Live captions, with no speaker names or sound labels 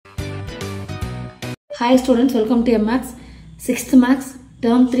Hi students, welcome to Mmaths, 6th Maths,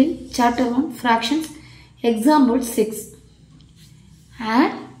 Term 3, Chapter 1, Fractions, Example 6.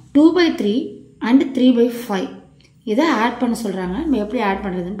 Add 2 by 3 and 3 by 5. இதை add பண்ண சொல்றாங்க. நம்ம எப்படி add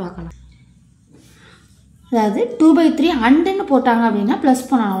பண்றதுன்னு பார்க்கலாம். அதாவது 2 by 3 and போட்டாங்க அப்படின்னா ப்ளஸ்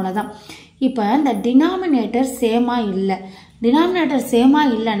பண்ணணும் அவ்வளவுதான். இப்போ இந்த denominator சேமா இல்லை. denominator சேமா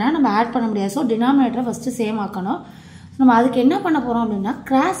இல்லைன்னா நம்ம ஆட் பண்ண முடியாது. ஸோ denominator ஃபஸ்ட்டு சேம் ஆக்கணும். நம்ம அதுக்கு என்ன பண்ண போகிறோம் அப்படின்னா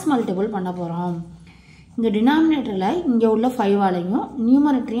கிராஸ் மல்டிபிள் பண்ண போகிறோம். இங்கே டினாமினேட்டரில் இங்கே உள்ள 5ஆலையும்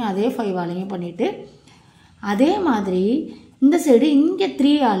நியூமரேட்டரையும் அதே 5ஆலையும் பண்ணிவிட்டு அதே மாதிரி இந்த சைடு இங்கே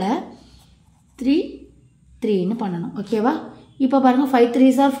 3ஆல் 3 பண்ணணும். ஓகேவா? இப்போ பாருங்கள் 5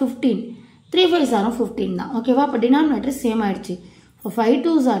 3s are 15, 3 5s are 15 தான். ஓகேவா? இப்போ டினாமினேட்டர் சேம் ஆகிடுச்சு. இப்போ 5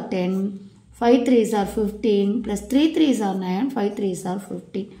 2s are 10, 5 3s are 15 plus 3 3s are 9, 5 3s are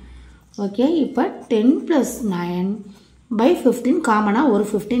 15. Okay, இப்போ 10 ப்ளஸ் 9 by 15 காமனாக ஒரு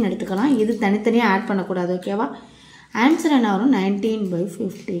 15 எடுத்துக்கலாம். இது தனித்தனியாக ஆட் பண்ணக்கூடாது. ஓகேவா? ஆன்சர் என்ன வரும்? 19 by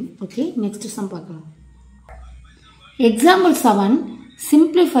 15. ஓகே, நெக்ஸ்ட் சம் பார்க்கலாம். Example 7,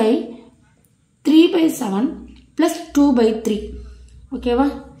 simplify 3 by 7 plus 2 by 3. ஓகேவா?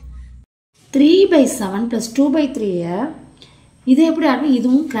 3 by 7 plus 2 by 3 இதை எப்படி ஆடணும்?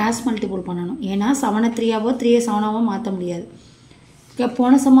 இதுவும் கிராஸ் மல்டிபிள் பண்ணணும். ஏன்னா 7 3ஆவோ 3 7ஆவோ மாற்ற முடியாது. ஓகே,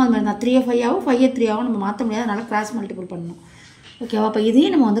 போன சம்மம் அது மாதிரி தான் 3 5ஆவும் 5 3ஆவும் நம்ம மாற்ற முடியாது. அதனால் கிராஸ் மல்டிபிள் பண்ணணும். ஓகேவா? அப்போ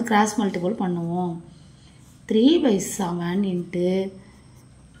இதையும் நம்ம வந்து கிராஸ் மல்டிபிள் பண்ணுவோம். 3 by 7 இன்ட்டு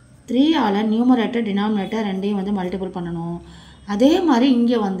 3ஆல் நியூமரேட்டர் டினாமினேட்டர் ரெண்டையும் வந்து மல்டிபிள் பண்ணணும். அதே மாதிரி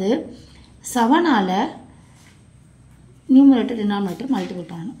இங்கே வந்து 7ஆல் நியூமரேட்டர் டினாமினேட்டர் மல்டிபிள்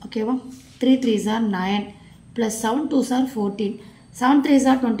பண்ணணும். ஓகேவா? 3 3s are 9 plus 7 2s are 14, 7 3s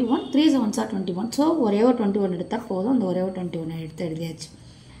are 21, 3 7s are 21. So ஒரே ஒரு 21 எடுத்தால் போதும். அந்த ஒரே ஒரு 21 எடுத்து எழுதியாச்சு.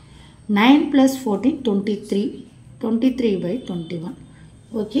 9 ப்ளஸ் 14 23, 23 by 21.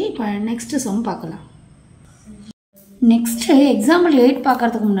 ஓகே, இப்போ நெக்ஸ்ட் சம் பார்க்கலாம். நெக்ஸ்ட்டு எக்ஸாம்பிள் 8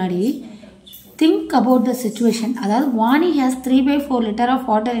 பார்க்கறதுக்கு முன்னாடி திங்க் அபவுட் த சிச்சுவேஷன். அதாவது Vani has 3 by 4 litre of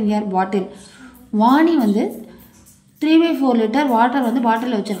water in here பாட்டில். வாணி வந்து 3 by 4 லிட்டர் வாட்டர் வந்து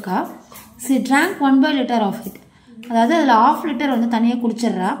பாட்டிலில் வச்சுருக்கா. C drank 1 by litre of it. அதாவது அதில் ½ லிட்டர் வந்து தனியாக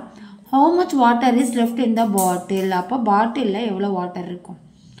குடிச்சிட்றா. How much water is left இன் த பாட்டில். அப்போ பாட்டிலில் எவ்வளோ வாட்டர் இருக்கும்?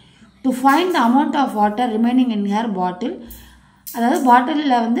 To find the amount of water remaining in here பாட்டில். அதாவது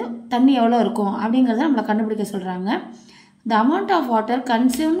பாட்டிலில் வந்து தண்ணி எவ்வளோ இருக்கும் அப்படிங்கிறத நம்மளை கண்டுபிடிக்க சொல்கிறாங்க. The amount of water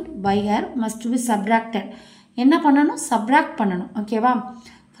consumed by her must be subtracted. என்ன பண்ணணும்? சப்ராக்ட் பண்ணணும். ஓகேவா?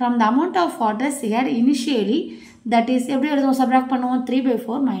 From the amount of water C had initially, that is எப்படி எழுதுவோம்? சப்ராக்ட் பண்ணுவோம். 3 by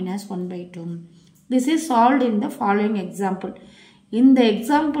 4 minus 1 by 2. This is solved in the following example. இந்த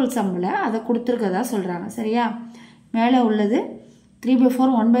example சம்மில் அதை கொடுத்துருக்கதா சொல்கிறாங்க. சரியா? மேலே உள்ளது 3 by 4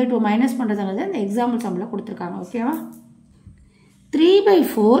 1 by 2 மைனஸ் பண்ணுறதுங்கிறது இந்த எக்ஸாம்பிள் சம்மில் கொடுத்துருக்காங்க. ஓகேவா? 3 by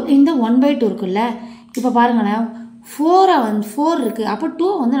 4 இந்த 1 by 2 இருக்குல்ல. இப்போ பாருங்களேன், 4 இருக்குது. அப்போ 2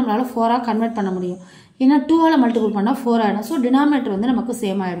 வந்து நம்மளால் 4ஆக கன்வெர்ட் பண்ண முடியும். ஏன்னா 2ஆல் மல்டிபிள் பண்ணால் 4 ஆகிடும். ஸோ டினாமினேட்டர் வந்து நமக்கு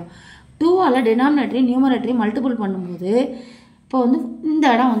சேம் ஆகிடும். 2ஆல் டினாமினேட்டரையும் நியூமரேட்டரையும் மல்டிபிள் பண்ணும்போது இப்போ வந்து இந்த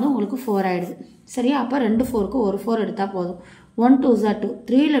இடம் வந்து உங்களுக்கு 4 ஆகிடுது. சரியா? அப்போ 2 4க்கு ஒரு 4 எடுத்தால் போதும். 1 2s are 2,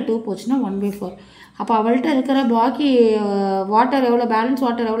 3ல் 2 போச்சுன்னா 1 by 4. அப்போ அவள்கிட்ட இருக்கிற பாக்கி வாட்டர் எவ்வளோ, பேலன்ஸ்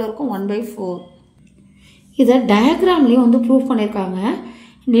வாட்டர் எவ்வளோ இருக்கும்? 1 by 4. இதை டயக்ராம்லேயும் வந்து ப்ரூவ் பண்ணியிருக்காங்க.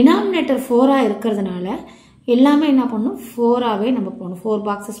 டினாமினேட்டர் 4ஆக இருக்கிறதுனால எல்லாமே என்ன பண்ணணும்? 4ஆகவே நம்ம போடணும். 4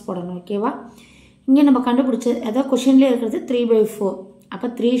 பாக்ஸஸ் போடணும். ஓகேவா? இங்கே நம்ம கண்டுபிடிச்ச அதாவது கொஷின்லேயே இருக்கிறது 3 by 4. அப்போ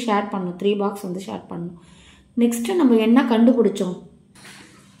 3 ஷேர் பண்ணணும். 3 பாக்ஸ் வந்து ஷேர் பண்ணணும். நெக்ஸ்ட்டு நம்ம என்ன கண்டுபிடிச்சோம்?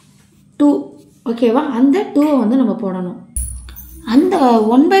 2. ஓகேவா? அந்த 2 வந்து நம்ம போடணும். அந்த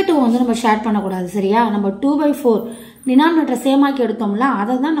 1 by 2 வந்து நம்ம ஷேர் பண்ணக்கூடாது. சரியா? நம்ம 2 by 4 டினாமினேட்டர் சேமாக்கி எடுத்தோம்ல,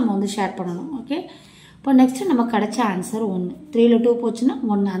 அதை தான் நம்ம வந்து ஷேர் பண்ணணும். ஓகே, இப்போ நெக்ஸ்ட்டு நம்ம கிடைச்ச ஆன்சர் 1. 3ல் 2 போச்சுன்னா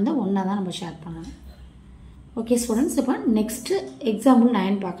 1. அந்த 1 தான் நம்ம ஷேர் பண்ணணும். ஓகே ஸ்டூடெண்ட்ஸ், இப்போ நெக்ஸ்ட்டு எக்ஸாம்பிள்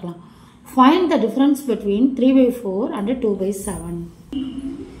 9 பார்க்கலாம். Find the difference between 3 by 4 and 2 by 7.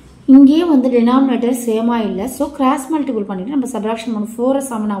 இங்கேயும் வந்து டினாமினேட்டர் சேமாக இல்லை. ஸோ கிராஸ் மல்டிபிள் பண்ணிவிட்டு நம்ம சப்ராக்ஷன் பண்ணணும். 4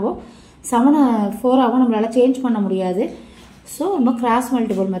 7ஆவோ 7 4ஆவோ நம்மளால் சேஞ்ச் பண்ண முடியாது. ஸோ நம்ம கிராஸ்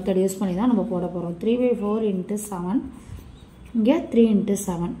மல்டிபிள் மெத்தட் யூஸ் பண்ணி தான் நம்ம போட போகிறோம். 3 by 4 இன்ட்டு 7, இங்கே 3 into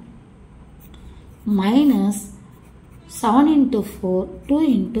 7 minus 7 into 4, 2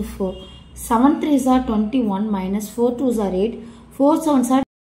 into 4, 7 3s are 21 minus 4 2s are 8, 4 7s are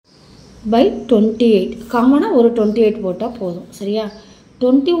by 28. காமனாக ஒரு 28 போட்டால் போதும். சரியா?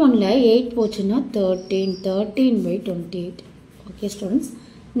 21ல் 8 போச்சுன்னா 13, 13 by 28. Okay students,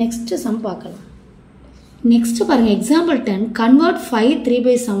 next some பார்க்கலாம். நெக்ஸ்ட்டு பாருங்கள், example 10, convert 5 3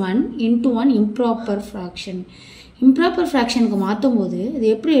 by 7 into one improper fraction. Improper ஃப்ராக்ஷனுக்கு மாற்றும் போது இது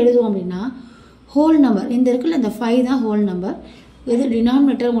எப்படி எழுதுவோம் அப்படின்னா, ஹோல் நம்பர் இந்த இருக்குல்ல, இந்த 5 தான் ஹோல் நம்பர். இது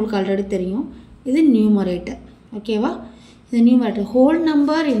டினாமினேட்டர் உங்களுக்கு ஆல்ரெடி தெரியும். இது numerator. ஓகேவா? இது numerator. Whole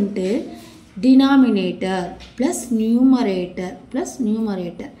number into denominator plus numerator plus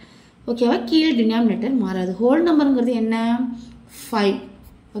numerator. ஓகேவா? கீழே denominator மாறாது. Whole numberங்கிறது என்ன? 5.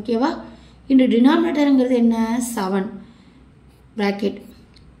 ஓகேவா? into denominatorங்கிறது என்ன? 7 bracket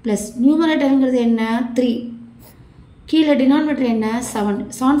plus numeratorங்கிறது என்ன? 3. கீழே denominator என்ன? 7.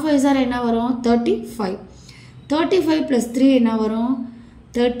 7 5s are என்ன வரும்? 35. 35 plus 3 என்ன வரும்?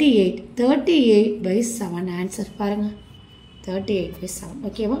 38. 38 by 7 answer பாருங்க. 38 by 7.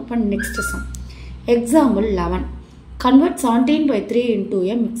 ஓகேவா? இப்போ next sum. Example 11. Convert 17 by 3 into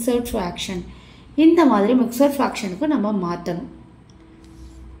a mixed fraction. இந்த மாதிரி mixed fractionக்கு நம்ம மாற்றணும்.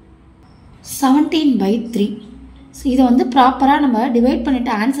 17 by 3. ஸோ இதை வந்து ப்ராப்பராக நம்ம டிவைட்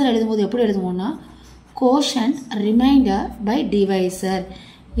பண்ணிவிட்டு ஆன்சர் எழுதும்போது எப்படி எழுதுவோம்னா கோஷன்ட் ரிமைண்டர் பை டிவைசர்.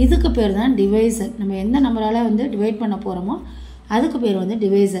 இதுக்கு பேர் தான் டிவைசர். நம்ம எந்த நம்பரால் வந்து டிவைட் பண்ண போகிறோமோ அதுக்கு பேர் வந்து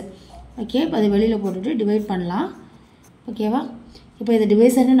டிவைசர். ஓகே, இப்போ அதை வெளியில் போட்டுட்டு டிவைட் பண்ணலாம். ஓகேவா? இப்போ இது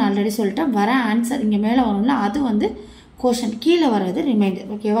டிவைசர்னு நான் ஆல்ரெடி சொல்லிட்டேன். வர ஆன்சர் இங்கே மேலே வரும்ல அது வந்து கோஷன்ட், கீழே வர்றது ரிமைண்டர்.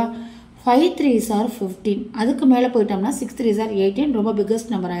 ஓகேவா? 5 3s are 15. அதுக்கு மேலே போயிட்டோம்னா 6 3s are 18. ரொம்ப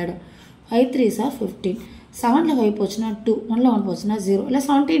பிக்கஸ்ட் நம்பர் ஆகிடும். 5 3s are 15. 7ல் 5 போச்சுன்னா 2, 1ல் 1 போச்சுன்னா 0, இல்லை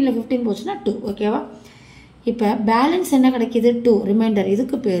 17ல் 15 போச்சுன்னா 2. ஓகேவா? இப்போ பேலன்ஸ் என்ன கிடைக்கிது? 2 ரிமைண்டர்.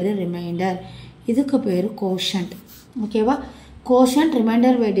 இதுக்கு பேர் ரிமைண்டர், இதுக்கு பேர் கோஷன்ட். ஓகேவா? கோஷன்ட்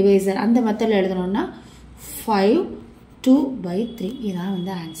ரிமைண்டர் பை டிவைசர் அந்த மெத்தடில் எழுதணும்னா 5 2 by 3 இதான்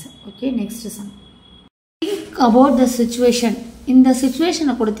வந்து answer. Okay, next sum. Think about the situation. இந்த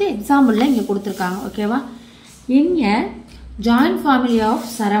சிச்சுவேஷனை கொடுத்து எக்ஸாம்பிளில் இங்கே கொடுத்துருக்காங்க. ஓகேவா? இன் எ joint family of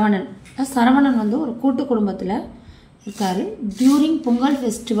Saravanan. Saravanan வந்து ஒரு கூட்டு குடும்பத்தில் இருக்காரு. During Pongal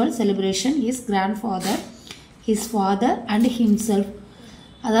festival celebration is grandfather, his father and himself.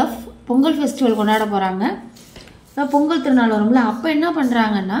 அதாவது பொங்கல் ஃபெஸ்டிவல் கொண்டாட போகிறாங்க. பொங்கல் திருநாள் வரும்ல, அப்போ என்ன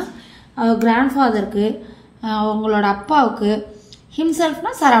பண்ணுறாங்கன்னா கிராண்ட்ஃபாதருக்கு, அவங்களோட அப்பாவுக்கு,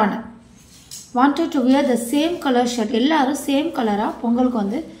 ஹிம்செல்ஃப்னா Saravanan, wanted to wear the same colour shirt. எல்லாரும் சேம் கலராக பொங்கலுக்கு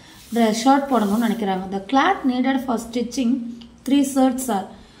வந்து ஷர்ட் போடணும்னு நினைக்கிறாங்க. த cloth needed for stitching 3 shirts R.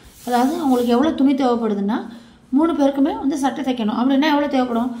 அதாவது அவங்களுக்கு எவ்வளோ துணி தேவைப்படுதுன்னா 3 பேருக்குமே வந்து சட்டை தைக்கணும். அப்படின்னா எவ்வளோ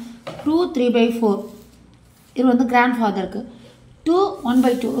தேவைப்படும்? 2 3 by 4. இது வந்து கிராண்ட் ஃபாதருக்கு 2 1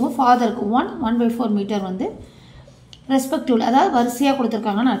 by 2, ஃபாதருக்கு 1 by 4 மீட்டர் வந்து ரெஸ்பெக்டிவ்ல, அதாவது வரிசையாக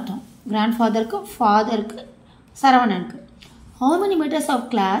கொடுத்துருக்காங்கன்னு அர்த்தம். Grand ஃபாதருக்கு, ஃபாதருக்கு, சரவணனுக்கு. How many metres of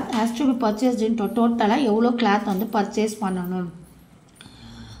cloth has to be purchased இன் டோட்டலாக எவ்வளோ கிளாத் வந்து பர்ச்சேஸ் பண்ணணும்.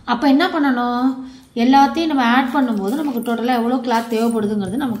 அப்போ என்ன பண்ணணும்? எல்லாத்தையும் நம்ம ஆட் பண்ணும்போது நமக்கு டோட்டலாக எவ்வளோ கிளாத்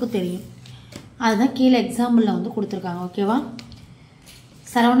தேவைப்படுதுங்கிறது நமக்கு தெரியும். அதுதான் கீழே எக்ஸாம்பிளில் வந்து கொடுத்துருக்காங்க. ஓகேவா?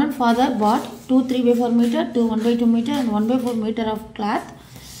 Saravanan father pot 2 3 by 4 meter, 2 1 by 2 meter and 1 by 4 meter of cloth.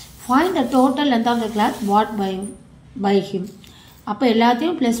 Find the total length of the cloth bought by him. அப்போ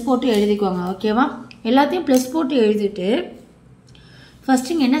எல்லாத்தையும் ப்ளஸ் போட்டு எழுதிக்குவாங்க. ஓகேவா? எல்லாத்தையும் ப்ளஸ் போட்டு எழுதிட்டு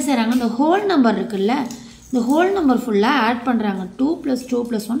ஃபஸ்ட்டு இங்கே என்ன செய்கிறாங்க? இந்த ஹோல் நம்பர் இருக்குல்ல, இந்த ஹோல் நம்பர் ஃபுல்லாக ஆட் பண்ணுறாங்க. 2 + 2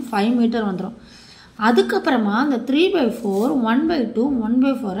 + 1 5 மீட்டர் வந்துடும். அதுக்கப்புறமா இந்த 3 by 4 1 by 2 1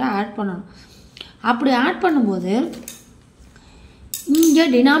 by 4 ஆட் பண்ணணும். அப்படி ஆட் பண்ணும்போது இங்கே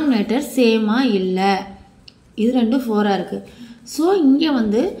டினாமினேட்டர் சேமாக இல்லை, இது 2 4ஆக இருக்குது. ஸோ இங்கே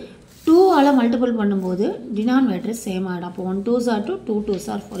வந்து 2ஆல் மல்டிபிள் பண்ணும்போது டினாமினேட்டர் சேம் ஆகிடும். அப்போ 1 2s are 2, 2 2s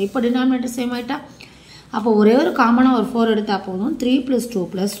are 4. இப்போ டினாமினேட்டர் சேம் ஆகிட்டா அப்போ ஒரே ஒரு காமனாக ஒரு 4 எடுத்தால் போதும். 3 + 2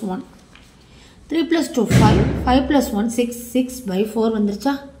 + 1, 3 + 2 5, 5 + 1 6, 6 by 4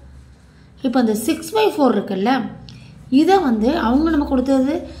 வந்துருச்சா? இப்போ அந்த 6 by 4 இருக்குல்ல, இதை வந்து அவங்க நம்ம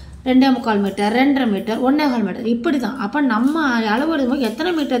கொடுத்தது 2.25 மீட்டர், 2.5 மீட்டர், 1.25 மீட்டர், இப்படி தான். அப்போ நம்ம அளவு எழுதும்போது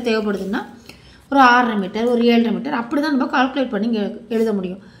எத்தனை மீட்டர் தேவைப்படுதுன்னா ஒரு 6.5 மீட்டர், ஒரு 7.5 மீட்டர், அப்படி தான் நம்ம கால்குலேட் பண்ணி இங்கே எழுத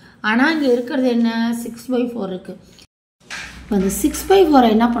முடியும். ஆனால் இங்கே இருக்கிறது என்ன? 6 by 4 இருக்குது. இப்போ அந்த 6 by 4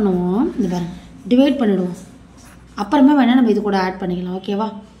 என்ன பண்ணுவோம்? இந்த பாருங்க, டிவைட் பண்ணிவிடுவோம். அப்புறமே வேணால் நம்ம இது கூட ஆட் பண்ணிக்கலாம். ஓகேவா?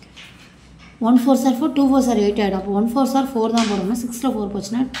 1 4s are 4, 2 4s are 8 ஆகிடும். அப்போ 1 4s are 4 தான் போடணும். 6ல் 4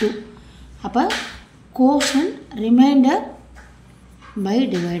 போச்சுன்னா 2. அப்போ quotient reminder by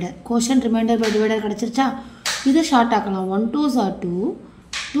divider, quotient reminder by divider கிடச்சிருச்சா? இதை ஷார்ட் ஆக்கலாம். 1 2s are 2,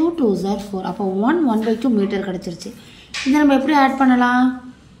 2 2s are 4. அப்போ 1 by 2 மீட்டர் கிடச்சிருச்சு. இதை நம்ம எப்படி ஆட் பண்ணலாம்?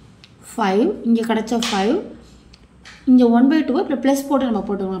 5 இங்கே கிடச்ச 5, இங்கே 1 by 2 இப்போ ப்ளஸ் போட்டு நம்ம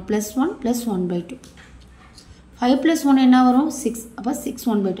போட்டுக்கலாம். +1 + 1 by 2. 5 + 1 என்ன வரும்? 6. அப்போ 6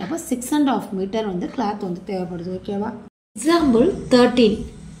 1 by 2. அப்போ 6.5 மீட்டர் வந்து கிளாத் வந்து தேவைப்படுது. ஓகேவா? Example 13.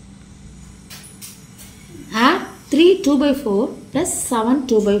 Add 3 2 by 4 plus 7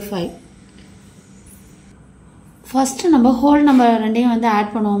 2 by 5. First நம்ம whole number ரெண்டையும் வந்து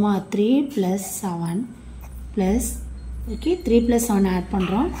ஆட் பண்ணுவோமா? 3 plus 7 plus, okay, 3 plus 7 add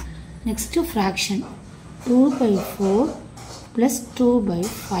பண்ணுறோம். Next fraction 2 by 4 plus 2 by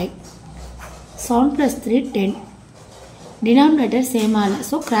 5. 7 plus 3 10. Denominator same ஆல.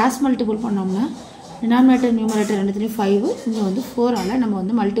 So cross multiple பண்ணோம்னா denominator numerator ரெண்டுத்துலயும் 5 இங்க வந்து 4 ஆல நம்ம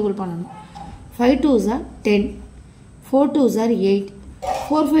வந்து மல்டிபிள் பண்ணனும். 5 2s are 10. 4 2s are 8.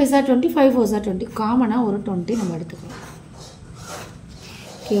 4 5s are 20. 5 4s are 20. காமனா ஒரு 20 நம்ம எடுத்துக்கலாம்.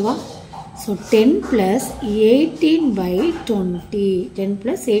 ஓகேவா? So 10 plus 18 by 20. 10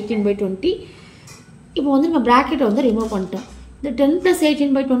 plus 18 by 20. இப்போ வந்து நம்ம bracket வந்து ரிமூவ் பண்ணிட்டோம். இந்த 10 plus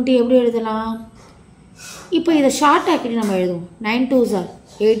 18 by 20 எப்படி எழுதலாம்? இப்போ இதை ஷார்ட் ஆக்கிட்டு நம்ம எழுதுவோம். 9 2s are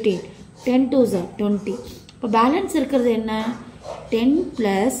 18. 10 2s are 20. இப்போ பேலன்ஸ் இருக்கிறது என்ன? 10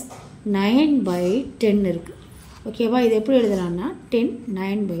 plus 9 by 10 இருக்கு. ஓகேவா? இது எப்படி எழுதலாம்னா 10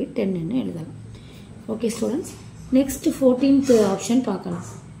 9 by 10 ன்னு எழுதலாம். Okay students, next 14th option பார்க்கலாம்.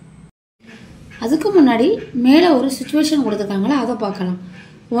 அதுக்கு முன்னாடி மேலே ஒரு சிச்சுவேஷன் கொடுத்துருக்காங்களா, அதை பார்க்கலாம்.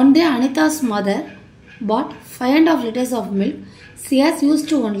 One day Anitha's mother bought 5.5 liters of milk. She has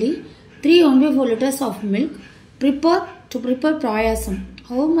used only 3 1/4 liters of milk to prepare payasam.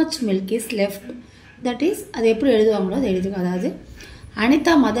 How much milk is left? That is, அது எப்படி எழுதுவாங்களோ அதை எழுதுங்க. அதாவது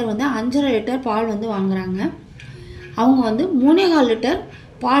அனிதா மதர் வந்து 5.5 லிட்டர் பால் வந்து வாங்குறாங்க. அவங்க வந்து 3.25 லிட்டர்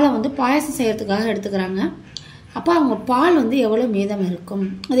பாலை வந்து பாயாசம் செய்யறதுக்காக எடுத்துக்கிறாங்க. அப்போ அவங்க பால் வந்து எவ்வளோ மீதம் இருக்கும்,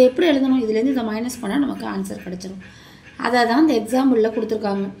 அதை எப்படி எழுதணும்? இதுலேருந்து இதை மைனஸ் பண்ணால் நமக்கு ஆன்சர் கிடச்சிடும். அதை தான் இந்த எக்ஸாம்பிளில்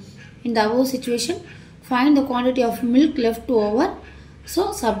கொடுத்துருக்காங்க. இந்த above situation find the quantity of milk left over, so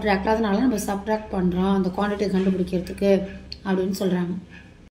subtract. அதனால நம்ம subtract பண்ணுறோம் அந்த குவான்டிட்டி கண்டுபிடிக்கிறதுக்கு அப்படின்னு சொல்கிறாங்க.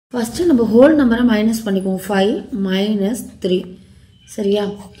 ஃபஸ்ட்டு நம்ம ஹோல் நம்பரை மைனஸ் பண்ணிக்குவோம். 5 minus 3. சரியா?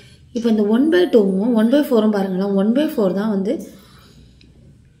 இப்போ இந்த 1/2வும் 1/4ம் பாருங்களேன். 1/4 தான் வந்து,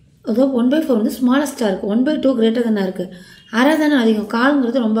 அதாவது 1/4 வந்து ஸ்மாலஸ்டாக இருக்குது. 1/2 கிரேட்டர் தானே இருக்குது. அரை தானே அதிகம்,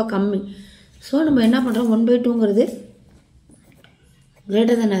 கால்ங்கிறது ரொம்ப கம்மி. ஸோ நம்ம என்ன பண்ணுறோம், 1/2ங்கிறது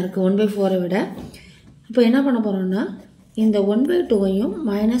கிரேட்டர் தானே இருக்குது 1/4 விட. இப்போ என்ன பண்ண போகிறோம்னா இந்த 1/2வையும்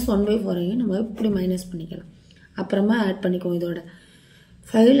மைனஸ் 1/4ஐயும் நம்ம இப்படி மைனஸ் பண்ணிக்கலாம். அப்புறமா ஆட் பண்ணிக்குவோம். இதோட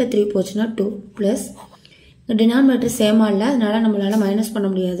 5ல் 3 போச்சுன்னா 2 ப்ளஸ் இந்த டினாமினேட்டர் சேமாக இல்லை, அதனால் நம்மளால் மைனஸ் பண்ண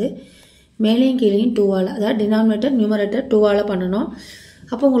முடியாது. மேலேயும் கீழேயும் 2ஆல், அதாவது டினாமினேட்டர் நியூமரேட்டர் 2ஆல் பண்ணணும்.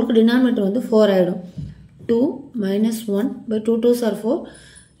 அப்போ உங்களுக்கு டினாமினேட்டர் வந்து 4 ஆகிடும். 2 minus 1 by 2 2s are 4.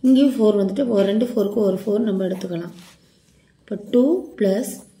 இங்கேயும் 4 வந்துட்டு ஒரு 2 4க்கு ஒரு 4 நம்ம எடுத்துக்கலாம். இப்போ 2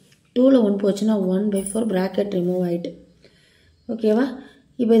 ப்ளஸ் 2ல் 1 போச்சுன்னா 1/4 ப்ராக்கெட் ரிமூவ் ஆகிட்டு. ஓகேவா?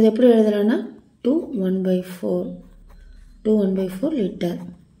 இப்போ இது எப்படி எழுதலாம்னா 2 1/4 லிட்டர்.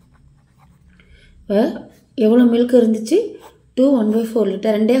 இப்போ எவ்வளோ மில்க் இருந்துச்சு? 2 1/4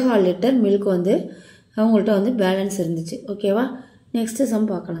 லிட்டர், 2.25 லிட்டர் மில்க் வந்து அவங்கள்ட்ட வந்து பேலன்ஸ் இருந்துச்சு. ஓகேவா? நெக்ஸ்ட்டு சம்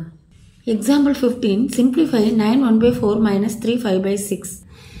பார்க்கலாம். எக்ஸாம்பிள் 15. Simplify 9 1/4 minus 3 5/6.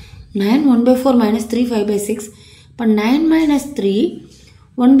 9 1/4 minus 3 5/6. இப்போ 9 minus 3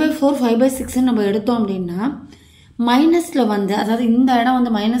 1/4 5/6 நம்ம எடுத்தோம் அப்படின்னா மைனஸில் வந்து, அதாவது இந்த இடம்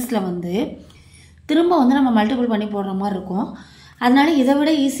வந்து மைனஸில் வந்து திரும்ப வந்து நம்ம மல்டிபிள் பண்ணி போடுற மாதிரி இருக்கும். அதனால இதை விட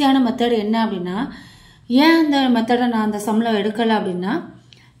ஈஸியான மெத்தட் என்ன அப்படின்னா, ஏன் அந்த மெத்தடை நான் அந்த சம்மில் எடுக்கலை அப்படின்னா,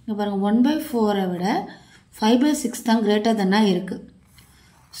 இங்கே பாருங்கள் 1/4 விட 5/6 தான் கிரேட்டர் தானாக இருக்குது.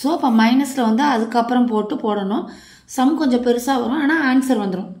 ஸோ இப்போ மைனஸில் வந்து அதுக்கப்புறம் போடணும். சம் கொஞ்சம் பெருசாக வரும், ஆனால் ஆன்சர்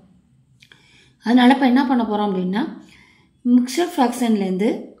வந்துடும். அதனால் இப்போ என்ன பண்ண போகிறோம் அப்படின்னா, மிக்சர் ஃப்ராக்ஷன்லேருந்து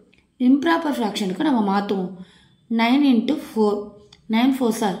இம்ப்ராப்பர் ஃப்ராக்ஷனுக்கு நம்ம மாற்றுவோம். 9 × 4 9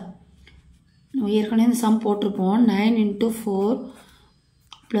 4s are, நம்ம ஏற்கனவே இந்த சம் போட்டிருப்போம். 9 × 4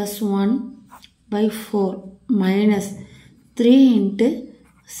 + 1/4 minus 3 ×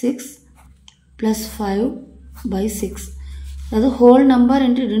 6 + 5/6. அதாவது whole number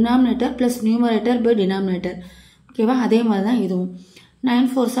into denominator plus numerator by denominator. ஓகேவா? அதே மாதிரி தான் இதுவும். 9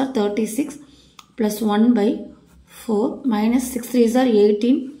 4s are 36 + 1/4 minus 6 3s are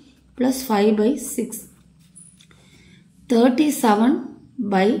 18 + 5/6.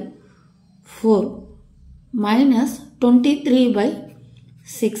 37/4 minus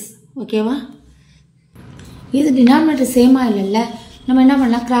 23/6. ஓகேவா? இது டினாமினேட்டர் சேமாக இல்லைல்ல, நம்ம என்ன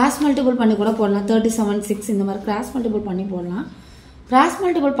பண்ணலாம், கிராஸ் மல்டிபிள் பண்ணி கூட போடலாம். 37 6 இந்த மாதிரி கிராஸ் மல்டிபிள் பண்ணி போடலாம். கிராஸ்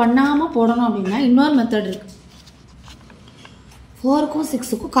மல்டிபிள் பண்ணாமல் போடணும் அப்படின்னா இன்னொரு மெத்தட் இருக்குது. 4க்கும்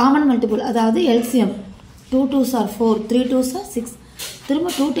 6க்கும் காமன் மல்டிபிள், அதாவது LCM. 2 2s are 4 3 2s are 6. திரும்ப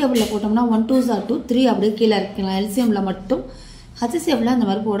 2 டேபிளில் போட்டோம்னா 1 2s are 2 3 அப்படியே கீழே இருக்கலாம். எல்சிஎம்மில் மட்டும், ஹச்சிசிஎம்மில் அந்த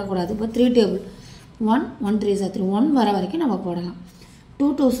மாதிரி போடக்கூடாது. இப்போ 3 டேபிள் 1 1 3s are 3 1 வர வரைக்கும் நம்ம போடலாம். 2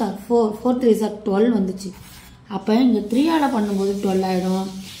 2s are 4 4 3s are 12 வந்துச்சு. அப்போ இங்கே 3ஆல் பண்ணும்போது 12 ஆகிடும்,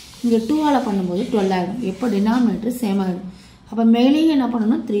 இங்கே 2ஆல் பண்ணும்போது 12 ஆகிடும். எப்போ டினாமினேட்டர் சேம் ஆகிடும். அப்போ மேலேயும் என்ன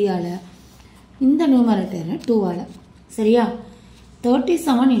பண்ணணும், 3ஆல், இந்த நியூமரேட்டர் 2ஆல். சரியா?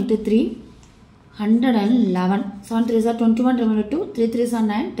 37 × 3 111. 7 3s are 21 remaining 2 3 3s are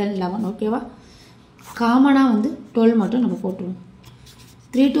 9 10 11. ஓகேவா? காமனாக வந்து 12 மட்டும் நம்ம போட்டுருவோம்.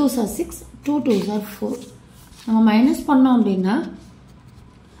 3 2s are 6, 2 2s are 4. நம்ம மைனஸ் பண்ணோம் அப்படின்னா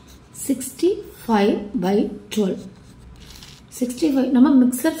 65/12. 65 நம்ம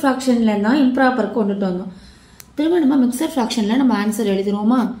மிக்சர் ஃப்ராக்ஷன்ல தான் இம்ப்ராப்பர் கொண்டுட்டு வந்தோம். திரும்ப நம்ம மிக்சர் ஃப்ராக்ஷன்ல நம்ம ஆன்சர்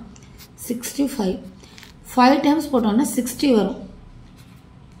எழுதிடுவோமா? 65 5 டைம்ஸ் போட்டோம்னா 60 வரும்.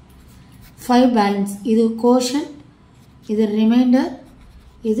 5 பேலன்ஸ். இது கோஷன்ட், இது ரிமைண்டர்,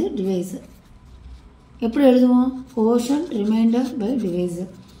 இது டிவைசர். எப்படி எழுதுவோம்? Quotient reminder by divisor.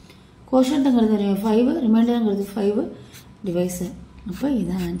 கோஷன்ட்ங்கிறது 5, ரிமைண்டர்ங்கிறது 5, divisor. அப்போ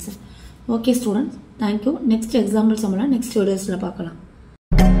இதுதான் answer. Okay students, thank you. Next examples நம்மளாம் நெக்ஸ்ட் வீடியோஸில் பார்க்கலாம்.